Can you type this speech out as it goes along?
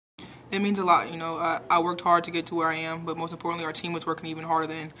It means a lot. I worked hard to get to where I am, but most importantly, our team was working even harder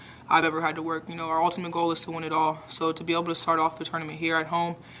than I've ever had to work. Our ultimate goal is to win it all. So to be able to start off the tournament here at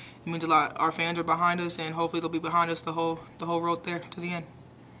home, it means a lot. Our fans are behind us, and hopefully they'll be behind us the whole road there to the end.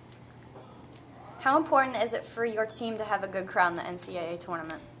 How important is it for your team to have a good crowd in the NCAA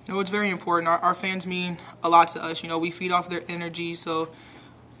tournament? It's very important. Our fans mean a lot to us. We feed off their energy, so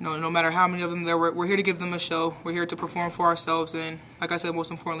no matter how many of them there, we're here to give them a show. We're here to perform for ourselves, and like I said,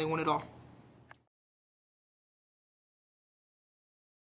 most importantly, win it all.